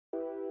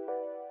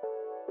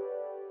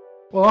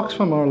Well,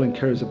 Oxfam Ireland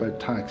cares about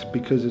tax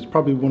because it's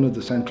probably one of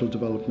the central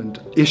development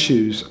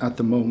issues at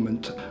the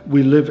moment.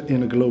 We live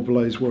in a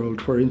globalised world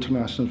where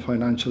international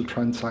financial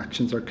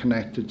transactions are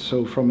connected.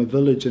 So from a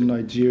village in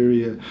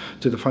Nigeria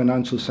to the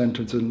financial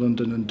centres in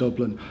London and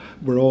Dublin,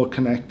 we're all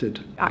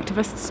connected.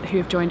 Activists who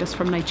have joined us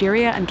from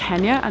Nigeria and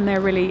Kenya, and they're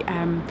really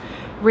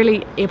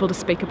able to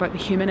speak about the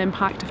human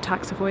impact of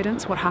tax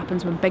avoidance, what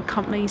happens when big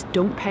companies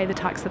don't pay the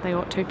tax that they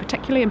ought to,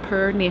 particularly in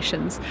poorer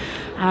nations.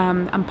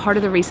 And part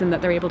of the reason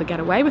that they're able to get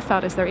away with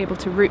that is they're able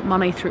to route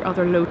money through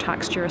other low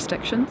tax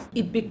jurisdictions.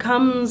 It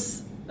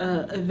becomes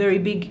a very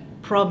big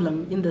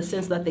problem in the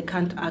sense that they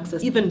can't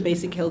access even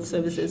basic health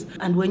services.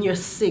 And when you're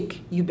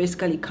sick, you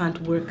basically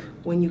can't work.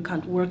 When you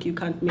can't work, you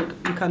can't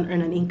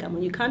earn an income.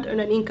 When you can't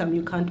earn an income,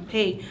 you can't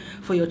pay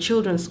for your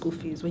children's school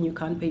fees. When you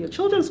can't pay your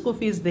children's school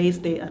fees, they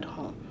stay at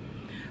home.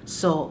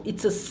 So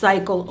it's a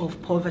cycle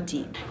of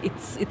poverty.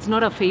 It's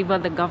not a favor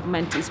the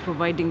government is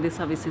providing the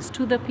services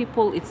to the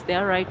people. It's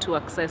their right to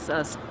access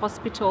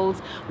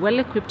hospitals,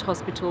 well-equipped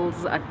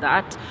hospitals at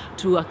that,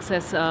 to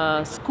access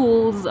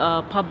schools,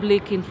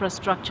 public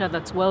infrastructure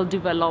that's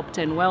well-developed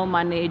and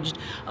well-managed,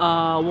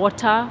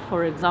 water,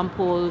 for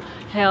example,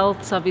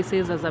 health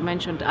services, as I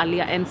mentioned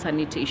earlier, and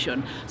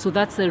sanitation. So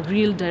that's a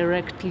real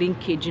direct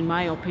linkage, in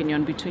my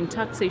opinion, between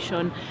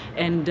taxation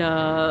and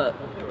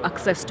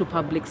access to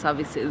public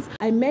services.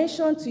 I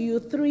mentioned to you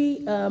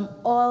three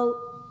oil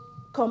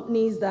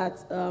companies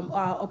that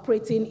are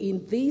operating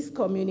in this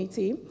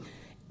community.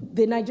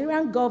 The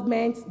Nigerian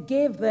government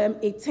gave them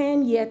a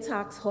 10-year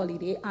tax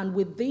holiday, and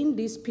within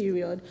this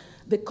period,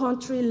 the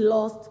country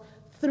lost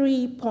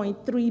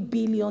 $3.3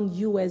 billion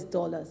US.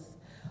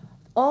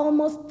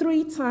 Almost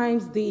 3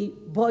 times the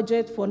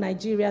budget for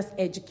Nigeria's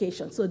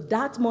education. So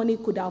that money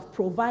could have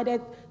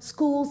provided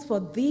schools for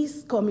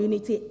this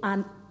community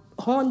and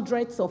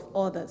hundreds of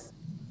others.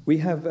 We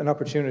have an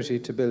opportunity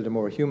to build a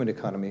more human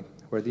economy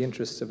where the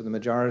interests of the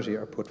majority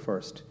are put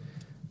first.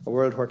 A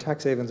world where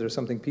tax havens are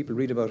something people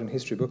read about in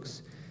history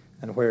books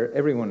and where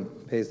everyone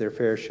pays their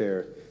fair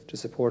share to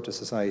support a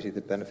society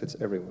that benefits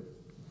everyone.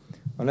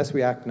 Unless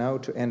we act now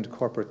to end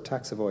corporate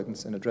tax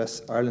avoidance and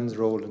address Ireland's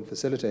role in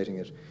facilitating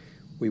it,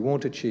 we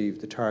won't achieve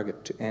the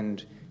target to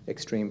end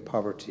extreme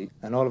poverty.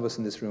 And all of us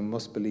in this room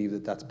must believe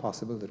that that's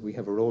possible, that we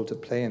have a role to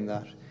play in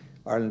that.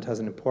 Ireland has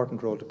an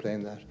important role to play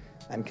in that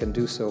and can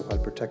do so while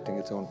protecting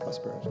its own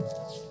prosperity.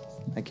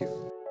 Thank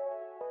you.